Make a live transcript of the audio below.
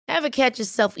Ever catch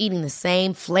yourself eating the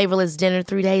same flavorless dinner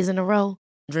 3 days in a row?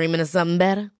 Dreaming of something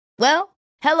better? Well,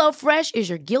 HelloFresh is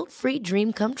your guilt-free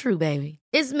dream come true, baby.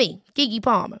 It's me, Keke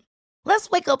Palmer. Let's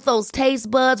wake up those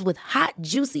taste buds with hot,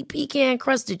 juicy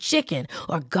pecan-crusted chicken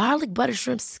or garlic butter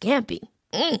shrimp scampi.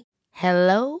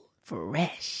 Hello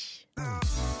Fresh.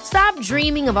 Stop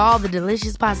dreaming of all the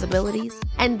delicious possibilities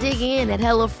and dig in at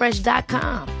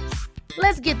HelloFresh.com.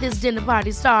 Let's get this dinner party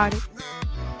started.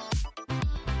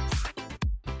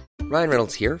 Ryan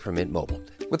Reynolds here from Mint Mobile.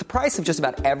 With the price of just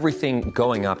about everything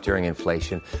going up during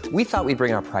inflation, we thought we'd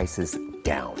bring our prices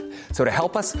down. So to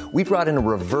help us, we brought in a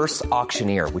reverse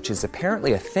auctioneer, which is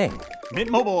apparently a thing. Mint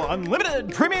Mobile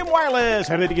Unlimited Premium Wireless.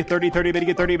 How to get 30, 30, bit to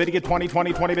get 30, bit to get 20,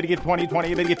 20, 20, bit to get 20,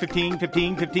 20, bit to get 15,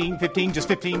 15, 15, 15, just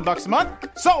 $15 a month?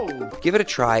 Sold! Give it a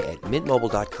try at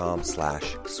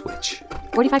mintmobile.com/switch.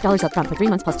 $45 up front for 3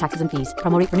 months plus taxes and fees.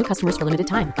 Promo rate for new customers for limited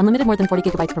time. Unlimited more than 40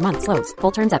 gigabytes per month. Slows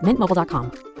full terms at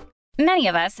mintmobile.com. Many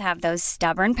of us have those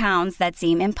stubborn pounds that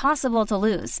seem impossible to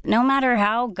lose, no matter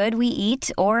how good we eat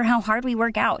or how hard we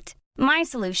work out. My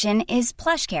solution is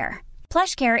PlushCare.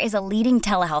 PlushCare is a leading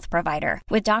telehealth provider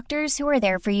with doctors who are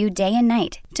there for you day and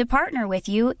night to partner with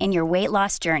you in your weight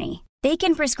loss journey. They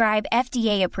can prescribe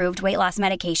FDA-approved weight loss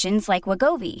medications like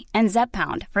Wegovy and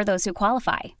Zepbound for those who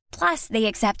qualify. Plus, they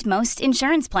accept most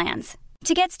insurance plans.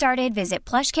 To get started, visit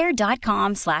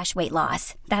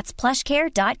plushcare.com/weightloss. That's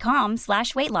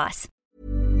plushcare.com/weightloss.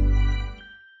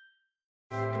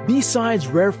 B-Sides,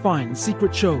 Rare Finds,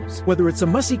 Secret Shows. Whether it's a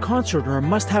must-see concert or a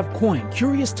must-have coin,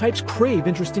 curious types crave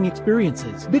interesting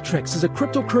experiences. Bittrex is a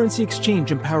cryptocurrency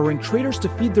exchange empowering traders to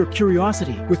feed their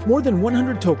curiosity. With more than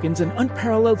 100 tokens and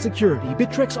unparalleled security,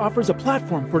 Bittrex offers a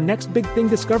platform for next big thing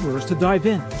discoverers to dive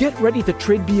in. Get ready to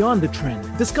trade beyond the trend.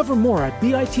 Discover more at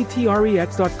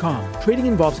bittrex.com. Trading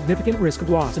involves significant risk of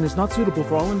loss and is not suitable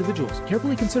for all individuals.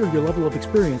 Carefully consider your level of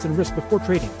experience and risk before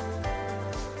trading.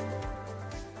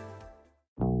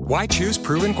 Why choose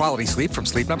proven quality sleep from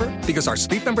Sleep Number? Because our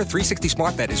Sleep Number 360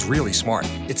 smart bed is really smart.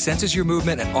 It senses your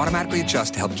movement and automatically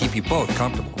adjusts to help keep you both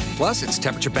comfortable. Plus, it's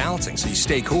temperature balancing so you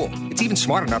stay cool. It's even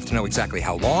smart enough to know exactly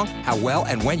how long, how well,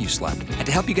 and when you slept, and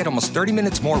to help you get almost 30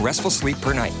 minutes more restful sleep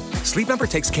per night. Sleep Number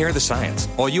takes care of the science.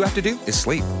 All you have to do is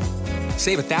sleep.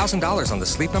 Save $1,000 on the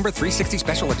Sleep Number 360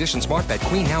 Special Edition Smart Bed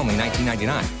Queen now only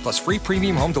 $19.99, plus free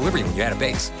premium home delivery when you add a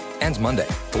base. Ends Monday.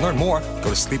 To learn more, go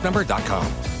to sleepnumber.com.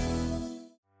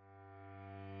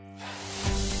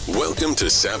 Welcome to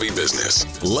Savvy Business,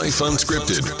 Life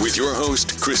Unscripted, with your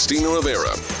host, Christina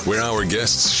Rivera, where our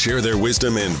guests share their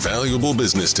wisdom and valuable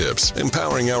business tips,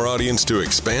 empowering our audience to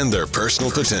expand their personal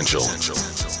potential.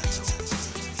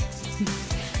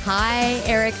 Hi,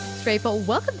 Eric Strafel.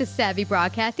 Welcome to Savvy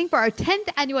Broadcasting for our 10th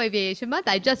Annual Aviation Month.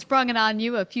 I just sprung it on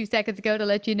you a few seconds ago to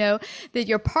let you know that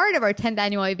you're part of our 10th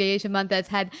Annual Aviation Month that's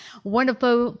had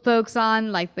wonderful folks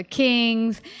on like the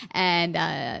Kings and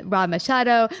Rob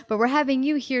Machado. But we're having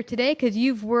you here today because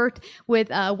you've worked with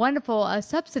a wonderful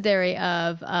subsidiary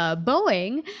of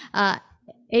Boeing,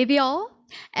 Avial.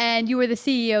 And you were the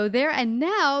CEO there, and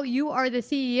now you are the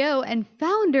CEO and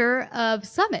founder of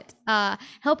Summit,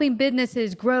 helping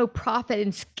businesses grow profit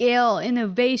and scale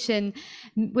innovation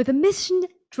with a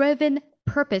mission-driven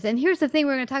purpose. And here's the thing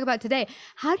we're going to talk about today.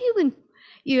 How do you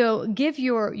give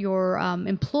your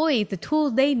employees the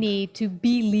tools they need to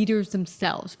be leaders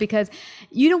themselves? Because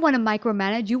you don't want to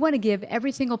micromanage. You want to give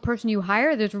every single person you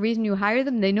hire, there's a reason you hire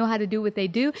them. They know how to do what they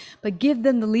do, but give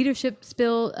them the leadership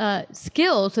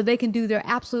skills so they can do their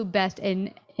absolute best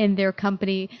in their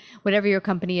company, whatever your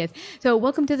company is. So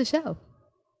welcome to the show.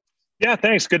 Yeah,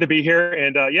 thanks. Good to be here.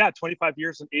 And 25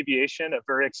 years in aviation, a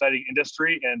very exciting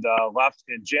industry, and left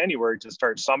in January to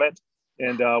start Summit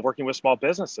and working with small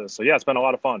businesses. So yeah, it's been a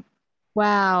lot of fun.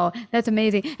 Wow, that's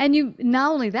amazing. And you,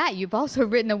 not only that, you've also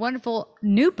written a wonderful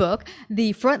new book,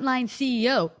 The Frontline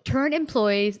CEO, Turn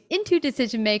Employees into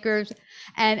Decision Makers.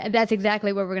 And that's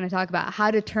exactly what we're going to talk about, how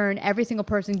to turn every single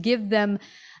person, give them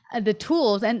the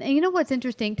tools. And you know what's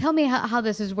interesting? Tell me how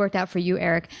this has worked out for you,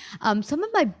 Eric. Some of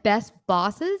my best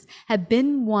bosses have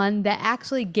been one that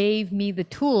actually gave me the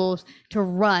tools to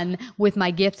run with my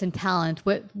gifts and talents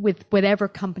with whatever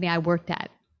company I worked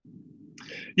at.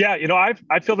 Yeah,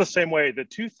 I feel the same way. The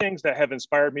two things that have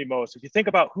inspired me most, if you think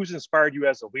about who's inspired you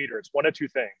as a leader, it's one of two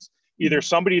things. Either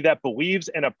somebody that believes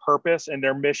in a purpose and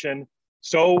their mission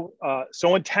so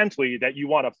intensely that you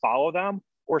want to follow them,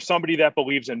 or somebody that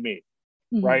believes in me.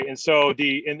 Mm-hmm. Right. And so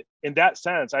in that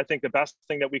sense, I think the best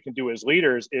thing that we can do as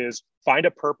leaders is find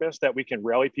a purpose that we can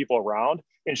rally people around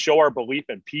and show our belief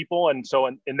in people. And so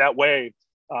in that way,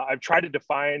 I've tried to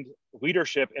define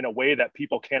leadership in a way that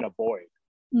people can't avoid.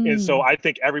 And so I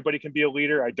think everybody can be a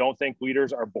leader. I don't think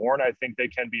leaders are born. I think they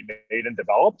can be made and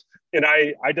developed. And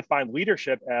I define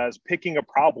leadership as picking a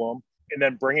problem and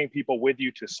then bringing people with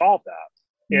you to solve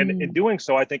that. And in doing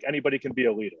so, I think anybody can be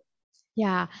a leader.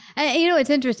 Yeah. And it's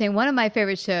interesting. One of my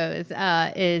favorite shows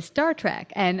is Star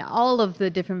Trek, and all of the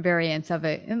different variants of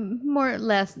it, more or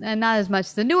less, and not as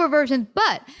much the newer versions,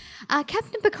 but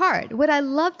Captain Picard. What I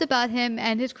loved about him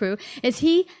and his crew is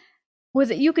he was,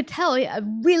 you could tell, a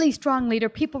really strong leader.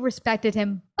 People respected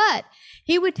him, but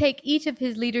he would take each of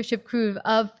his leadership crew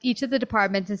of each of the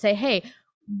departments and say, hey,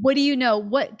 what do you know?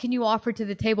 What can you offer to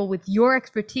the table with your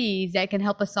expertise that can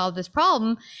help us solve this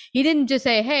problem? He didn't just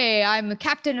say, hey, I'm the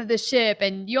captain of this ship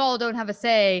and you all don't have a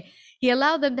say. He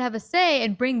allowed them to have a say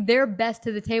and bring their best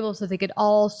to the table so they could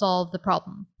all solve the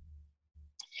problem.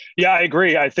 Yeah, I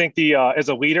agree. I think as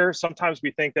a leader, sometimes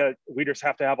we think that leaders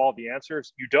have to have all the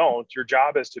answers. You don't. Your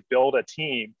job is to build a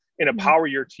team and empower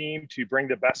your team to bring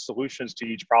the best solutions to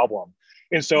each problem.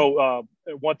 And so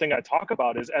one thing I talk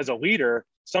about is, as a leader,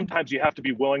 sometimes you have to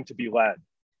be willing to be led.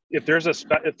 If there's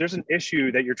an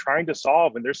issue that you're trying to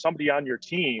solve and there's somebody on your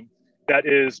team that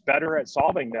is better at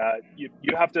solving that,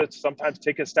 you have to sometimes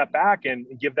take a step back and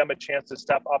give them a chance to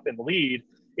step up and lead.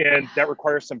 And that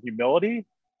requires some humility.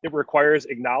 It requires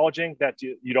acknowledging that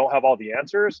you don't have all the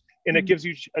answers, and it gives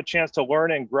you a chance to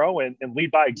learn and grow and lead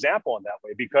by example in that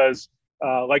way. Because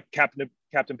like Captain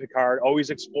Picard, always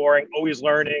exploring, always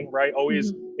learning, right?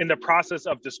 Always in the process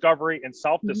of discovery and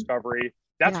self-discovery.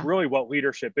 That's really what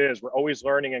leadership is. We're always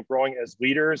learning and growing as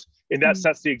leaders, and that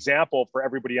sets the example for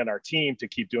everybody on our team to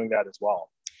keep doing that as well.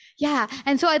 Yeah.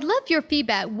 And so I'd love your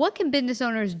feedback. What can business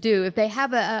owners do if they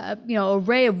have a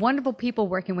array of wonderful people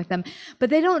working with them, but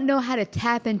they don't know how to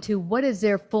tap into what is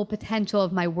their full potential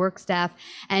of my work staff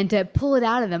and to pull it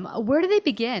out of them? Where do they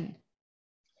begin?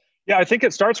 Yeah, I think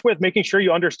it starts with making sure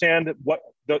you understand what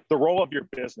the role of your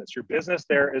business. Your business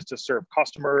there is to serve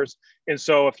customers. And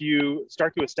so if you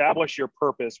start to establish your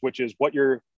purpose, which is what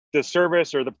the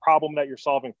service or the problem that you're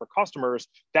solving for customers,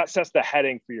 that sets the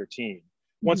heading for your team.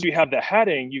 Once you have the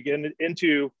heading, you get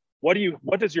into what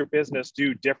does your business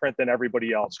do different than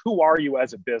everybody else? Who are you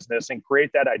as a business? And create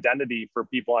that identity for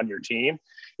people on your team.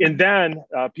 And then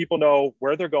people know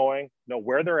where they're going, know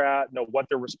where they're at, know what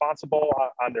they're responsible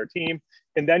on their team.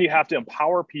 And then you have to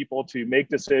empower people to make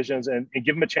decisions and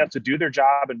give them a chance to do their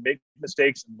job and make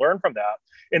mistakes and learn from that.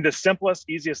 And the simplest,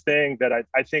 easiest thing that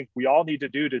I think we all need to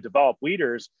do to develop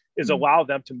leaders is allow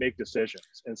them to make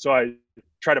decisions. And so I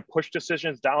try to push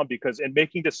decisions down, because in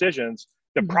making decisions,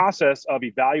 the process of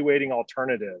evaluating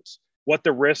alternatives, what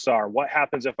the risks are, what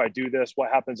happens if I do this, what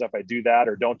happens if I do that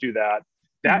or don't do that,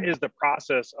 that is the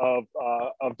process of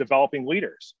developing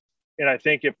leaders. And I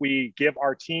think if we give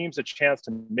our teams a chance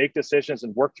to make decisions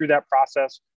and work through that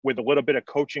process with a little bit of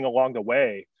coaching along the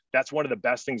way, that's one of the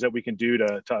best things that we can do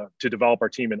to develop our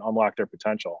team and unlock their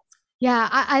potential. Yeah,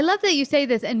 I love that you say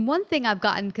this. And one thing I've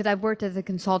gotten, because I've worked as a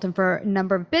consultant for a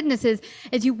number of businesses,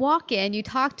 is you walk in, you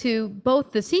talk to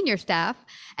both the senior staff,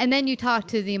 and then you talk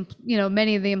to the,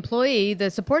 many of the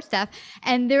support staff,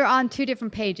 and they're on two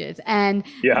different pages. And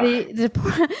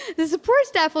the support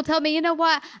staff will tell me, you know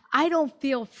what, I don't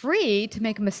feel free to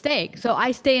make a mistake. So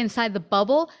I stay inside the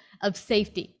bubble of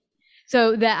safety,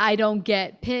 so that I don't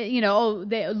get,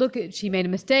 she made a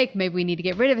mistake. Maybe we need to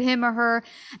get rid of him or her.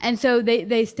 And so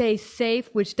they stay safe,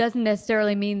 which doesn't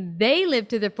necessarily mean they live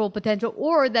to their full potential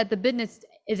or that the business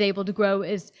is able to grow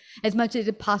as much as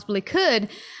it possibly could.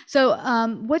 So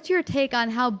what's your take on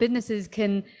how businesses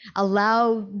can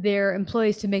allow their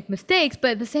employees to make mistakes,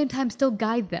 but at the same time still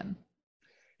guide them?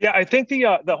 Yeah, I think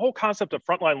the whole concept of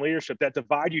frontline leadership, that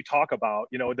divide you talk about,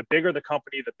 the bigger the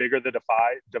company, the bigger the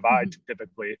divide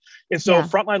typically. And so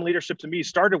frontline leadership to me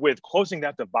started with closing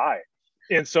that divide.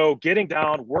 And so getting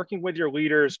down, working with your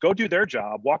leaders, go do their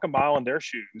job, walk a mile in their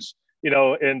shoes,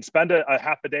 and spend a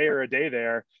half a day or a day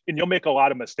there, and you'll make a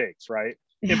lot of mistakes, right?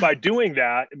 And by doing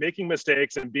that, making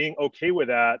mistakes and being okay with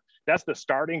that, that's the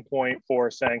starting point for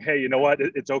saying, hey, you know what,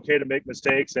 it's okay to make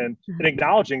mistakes, and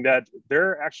acknowledging that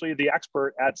they're actually the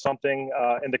expert at something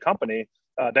in the company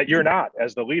that you're not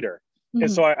as the leader.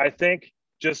 And so I think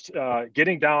just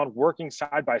getting down, working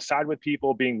side by side with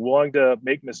people, being willing to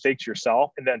make mistakes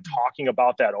yourself, and then talking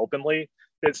about that openly,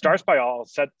 it starts by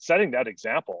setting that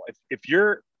example. If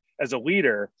you're, as a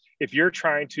leader, if you're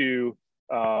trying to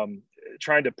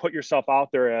put yourself out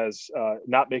there as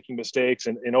not making mistakes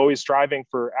and always striving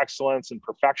for excellence and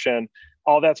perfection,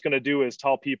 all that's going to do is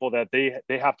tell people that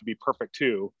they have to be perfect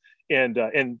too. and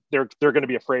they're going to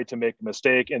be afraid to make a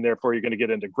mistake, and therefore you're going to get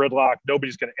into gridlock.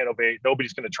 Nobody's going to innovate.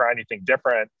 Nobody's going to try anything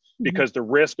different because the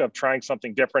risk of trying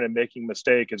something different and making a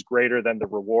mistake is greater than the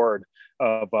reward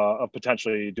of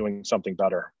potentially doing something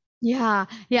better. Yeah,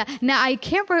 yeah. Now I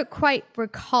can't quite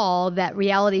recall that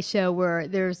reality show where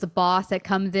there's the boss that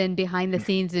comes in behind the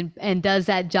scenes and does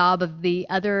that job of the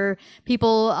other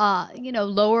people,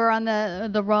 lower on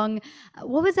the rung.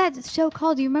 What was that show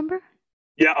called? Do you remember?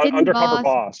 Yeah, Undercover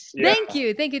Boss. Yeah. Thank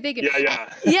you.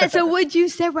 Yeah. Yeah. So what you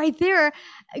said right there,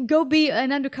 go be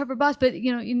an undercover boss, but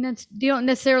you don't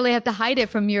necessarily have to hide it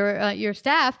from your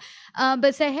staff,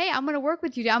 but say, hey, I'm going to work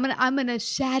with you. I'm going to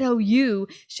shadow you.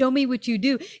 Show me what you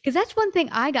do, because that's one thing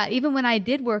I got even when I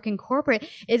did work in corporate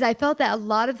is I felt that a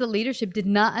lot of the leadership did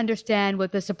not understand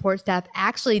what the support staff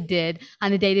actually did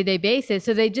on a day-to-day basis,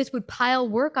 so they just would pile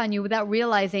work on you without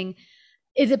realizing,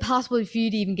 is it possible for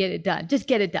you to even get it done? Just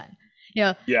get it done.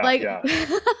 So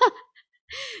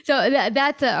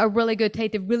that's a really good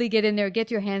take, to really get in there,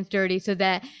 get your hands dirty, so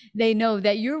that they know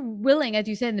that you're willing, as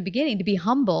you said in the beginning, to be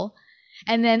humble,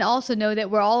 and then also know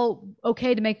that we're all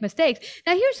okay to make mistakes.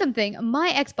 Now, here's something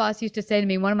my ex-boss used to say to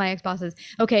me, one of my ex-bosses,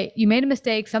 okay, you made a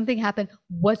mistake, something happened,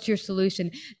 what's your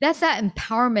solution? That's that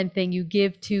empowerment thing you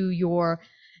give to your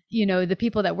the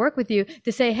people that work with you,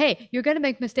 to say, hey, you're going to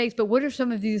make mistakes, but what are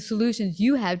some of these solutions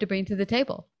you have to bring to the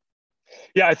table?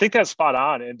 Yeah, I think that's spot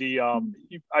on. And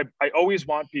I always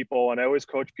want people, and I always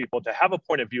coach people to have a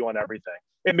point of view on everything.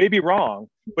 It may be wrong,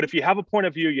 but if you have a point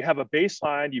of view, you have a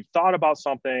baseline, you've thought about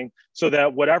something, so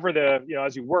that whatever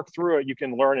as you work through it, you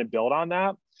can learn and build on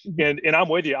that. And I'm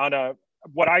with you on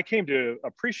what I came to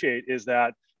appreciate is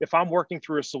that if I'm working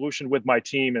through a solution with my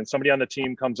team and somebody on the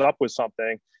team comes up with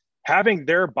something, having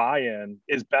their buy-in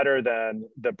is better than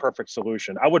the perfect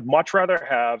solution. I would much rather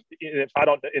have,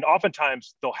 and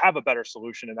oftentimes they'll have a better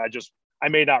solution and I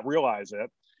may not realize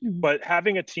it, but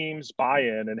having a team's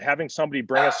buy-in and having somebody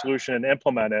bring a solution and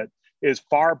implement it is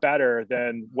far better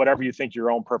than whatever you think your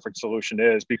own perfect solution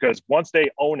is, because once they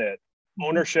own it,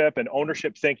 ownership and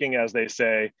ownership thinking, as they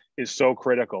say, is so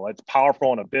critical. It's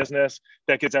powerful in a business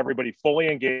that gets everybody fully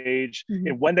engaged.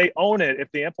 And when they own it, if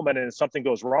they implement it and something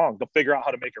goes wrong, they'll figure out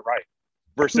how to make it right.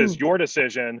 Versus your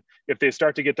decision, if they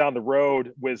start to get down the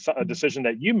road with a decision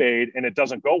that you made and it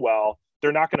doesn't go well,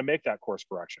 they're not going to make that course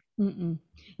correction.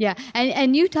 Yeah.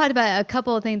 And you talked about a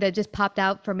couple of things that just popped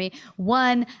out for me.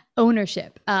 One,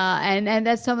 ownership. And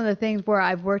that's some of the things where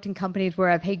I've worked in companies where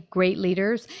I've had great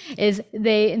leaders, is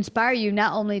they inspire you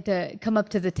not only to come up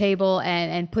to the table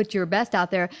and put your best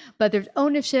out there, but there's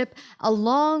ownership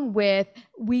along with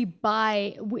we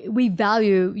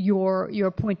value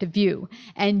your point of view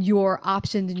and your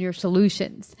options and your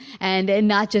solutions, and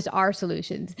not just our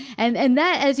solutions. And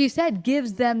that, as you said,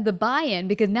 gives them the buy-in,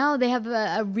 because now they have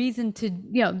a reason to,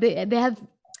 they have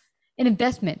an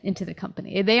investment into the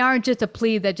company. They aren't just a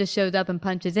plebe that just shows up and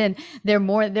punches in.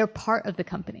 They're part of the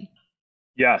company.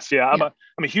 Yes. Yeah.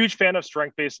 I'm a huge fan of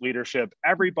strength-based leadership.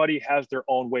 Everybody has their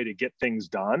own way to get things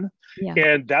done.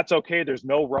 And that's okay. There's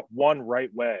no one right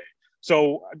way.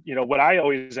 So, what I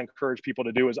always encourage people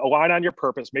to do is align on your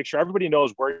purpose, make sure everybody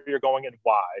knows where you're going and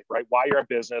why, right? Why you're in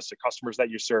business, the customers that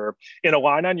you serve, and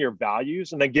align on your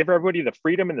values, and then give everybody the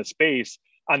freedom and the space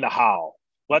on the how.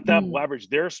 Let them leverage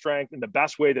their strength in the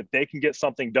best way that they can get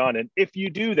something done. And if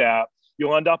you do that,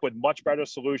 you'll end up with much better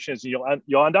solutions. And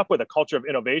you'll end up with a culture of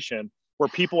innovation where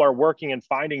people are working and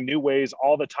finding new ways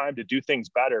all the time to do things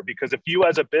better. Because if you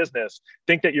as a business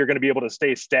think that you're going to be able to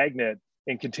stay stagnant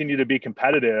and continue to be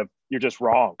competitive, you're just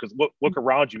wrong. Because look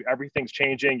around you, everything's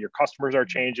changing, your customers are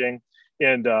changing,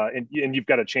 and you've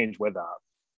got to change with that.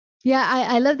 Yeah,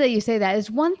 I love that you say that.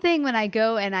 It's one thing when I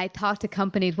go and I talk to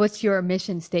companies, what's your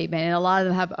mission statement? And a lot of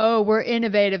them have, we're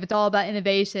innovative. It's all about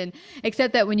innovation.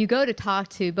 Except that when you go to talk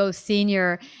to both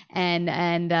senior and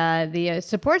the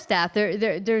support staff,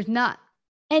 there's not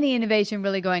any innovation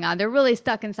really going on. They're really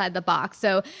stuck inside the box.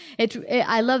 So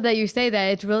I love that you say that.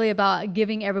 It's really about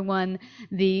giving everyone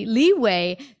the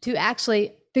leeway to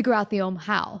actually figure out the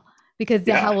how. Because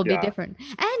the how will be different.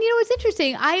 And it's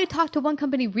interesting. I talked to one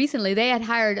company recently. They had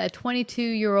hired a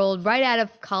 22-year-old right out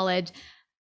of college,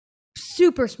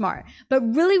 super smart, but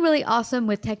really, really awesome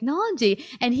with technology.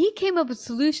 And he came up with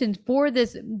solutions for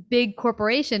this big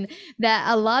corporation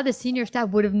that a lot of the senior staff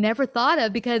would have never thought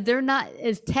of, because they're not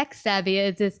as tech savvy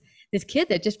as this kid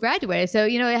that just graduated. So,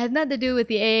 it has nothing to do with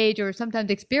the age or sometimes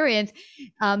experience.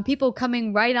 People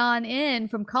coming right on in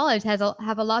from college have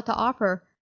a lot to offer.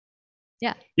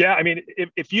 Yeah. I mean,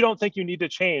 if you don't think you need to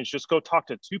change, just go talk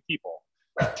to two people.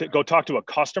 Go talk to a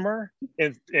customer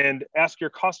and ask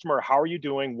your customer, how are you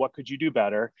doing? What could you do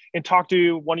better? And talk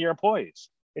to one of your employees.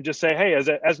 and just say, hey, as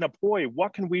an employee,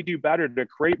 what can we do better to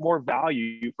create more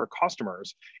value for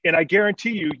customers? And I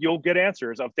guarantee you'll get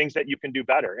answers of things that you can do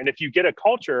better. And if you get a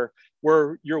culture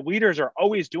where your leaders are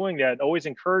always doing that, always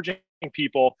encouraging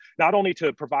people not only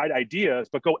to provide ideas,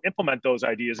 but go implement those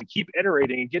ideas and keep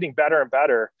iterating and getting better and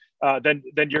better, then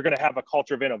you're going to have a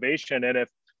culture of innovation. And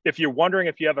if you're wondering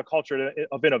if you have a culture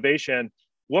of innovation,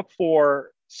 look for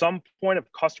some point of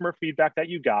customer feedback that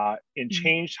you got and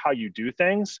change how you do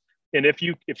things. And if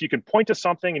you can point to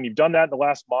something and you've done that in the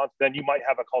last month, then you might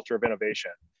have a culture of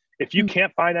innovation. If you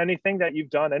can't find anything that you've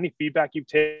done, any feedback you've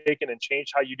taken and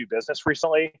changed how you do business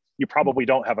recently, you probably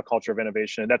don't have a culture of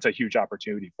innovation. And that's a huge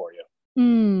opportunity for you.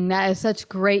 That is such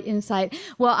great insight.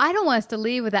 Well, I don't want us to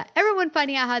leave without everyone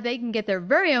finding out how they can get their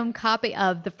very own copy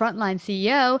of the Frontline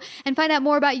CEO and find out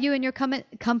more about you and your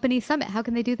company Summit. How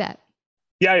can they do that?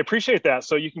 Yeah, I appreciate that.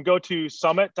 So you can go to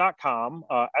summit.com,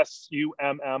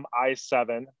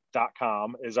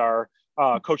 SUMMI7.com is our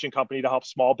coaching company to help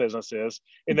small businesses.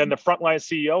 And then the Frontline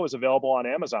CEO is available on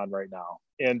Amazon right now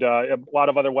and a lot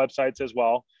of other websites as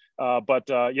well. But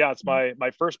it's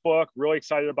my first book, really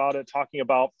excited about it, talking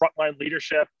about frontline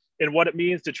leadership and what it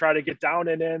means to try to get down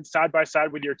and in side by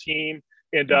side with your team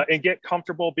and get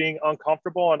comfortable being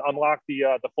uncomfortable and unlock the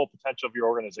full potential of your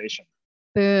organization.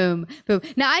 Boom, boom.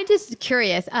 Now, I'm just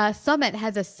curious. Summit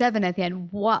has a 7 at the end.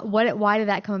 Why did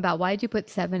that come about? Why did you put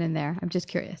 7 in there? I'm just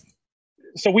curious.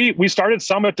 So we started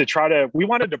Summit we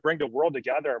wanted to bring the world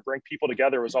together and bring people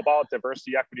together. It was about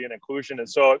diversity, equity, and inclusion. And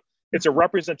so it's a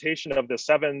representation of the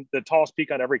tallest peak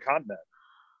on every continent.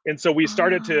 And so we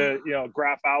started to,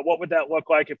 graph out what would that look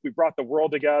like if we brought the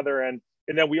world together and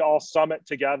then we all summit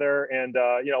together and,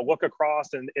 look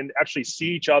across and actually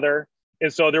see each other.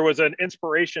 And so there was an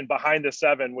inspiration behind the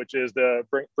 7, which is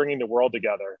bringing the world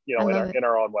together, in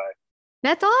our own way.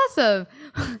 That's awesome.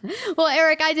 Well,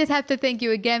 Eric, I just have to thank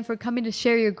you again for coming to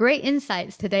share your great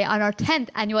insights today on our 10th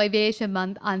Annual Aviation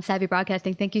Month on Savvy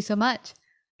Broadcasting. Thank you so much.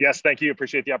 Yes, thank you.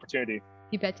 Appreciate the opportunity.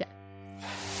 You betcha.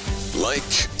 Like,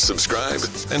 subscribe,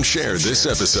 and share this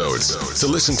episode. To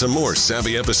listen to more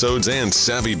savvy episodes and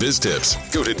savvy biz tips,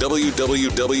 go to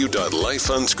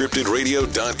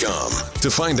www.lifeunscriptedradio.com.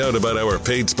 To find out about our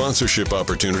paid sponsorship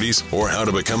opportunities or how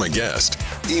to become a guest,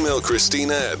 email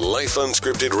Christina at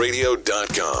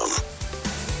lifeunscriptedradio.com.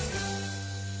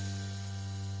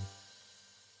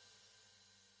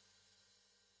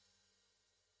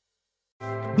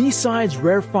 B-sides,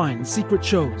 rare finds, secret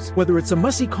shows. Whether it's a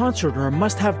must-see concert or a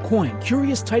must-have coin,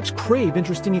 curious types crave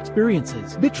interesting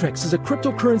experiences. Bittrex is a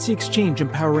cryptocurrency exchange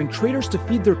empowering traders to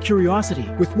feed their curiosity.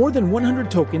 With more than 100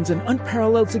 tokens and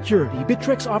unparalleled security,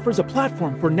 Bittrex offers a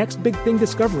platform for next big thing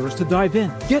discoverers to dive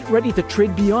in. Get ready to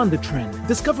trade beyond the trend.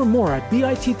 Discover more at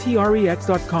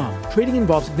bittrex.com. Trading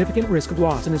involves significant risk of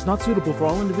loss and is not suitable for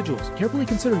all individuals. Carefully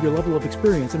consider your level of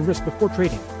experience and risk before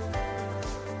trading.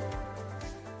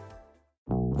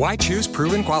 Why choose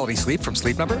proven quality sleep from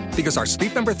Sleep Number? Because our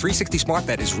Sleep Number 360 smart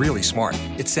bed is really smart.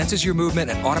 It senses your movement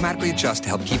and automatically adjusts to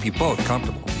help keep you both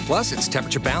comfortable. Plus, it's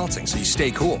temperature balancing so you stay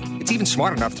cool. It's even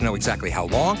smart enough to know exactly how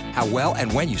long, how well,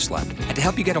 and when you slept, and to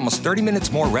help you get almost 30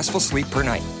 minutes more restful sleep per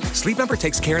night. Sleep Number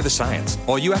takes care of the science.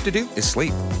 All you have to do is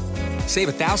sleep. Save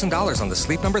 $1,000 on the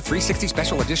Sleep Number 360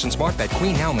 Special Edition Smart Bed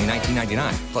Queen now only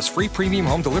 $19.99, plus free premium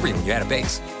home delivery when you add a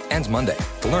base. Ends Monday.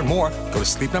 To learn more, go to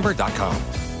sleepnumber.com.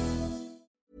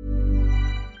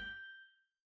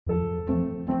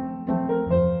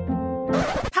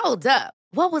 Hold up.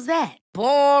 What was that?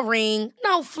 Boring.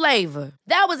 No flavor.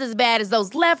 That was as bad as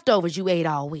those leftovers you ate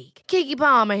all week. Keke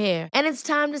Palmer here, and it's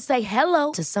time to say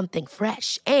hello to something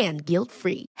fresh and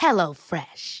guilt-free. Hello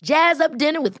Fresh. Jazz up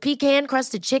dinner with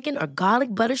pecan-crusted chicken or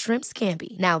garlic butter shrimp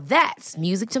scampi. Now that's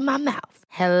music to my mouth.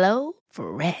 Hello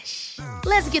Fresh.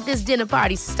 Let's get this dinner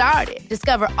party started.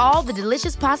 Discover all the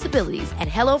delicious possibilities at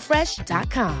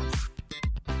hellofresh.com.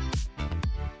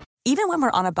 Even when we're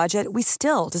on a budget, we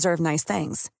still deserve nice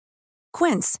things.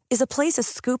 Quince is a place to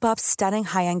scoop up stunning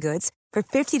high-end goods for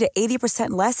 50 to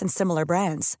 80% less than similar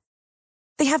brands.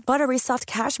 They have buttery soft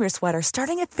cashmere sweaters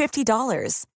starting at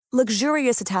 $50,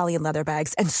 luxurious Italian leather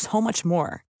bags, and so much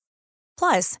more.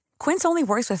 Plus, Quince only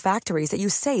works with factories that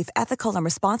use safe, ethical, and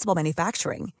responsible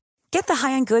manufacturing. Get the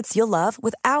high-end goods you'll love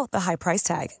without the high price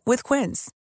tag with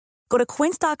Quince. Go to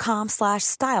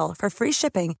quince.com/style for free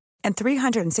shipping and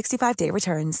 365-day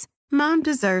returns. Mom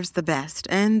deserves the best,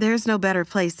 and there's no better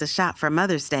place to shop for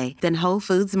Mother's Day than Whole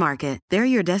Foods Market. They're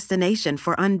your destination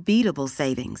for unbeatable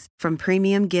savings, from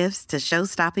premium gifts to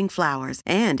show-stopping flowers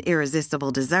and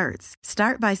irresistible desserts.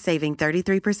 Start by saving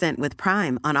 33% with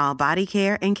Prime on all body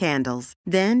care and candles.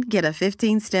 Then get a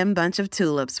 15-stem bunch of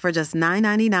tulips for just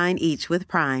 $9.99 each with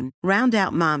Prime. Round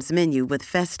out Mom's menu with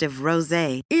festive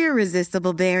rosé,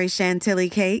 irresistible berry chantilly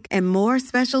cake, and more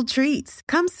special treats.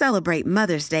 Come celebrate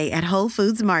Mother's Day at Whole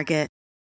Foods Market.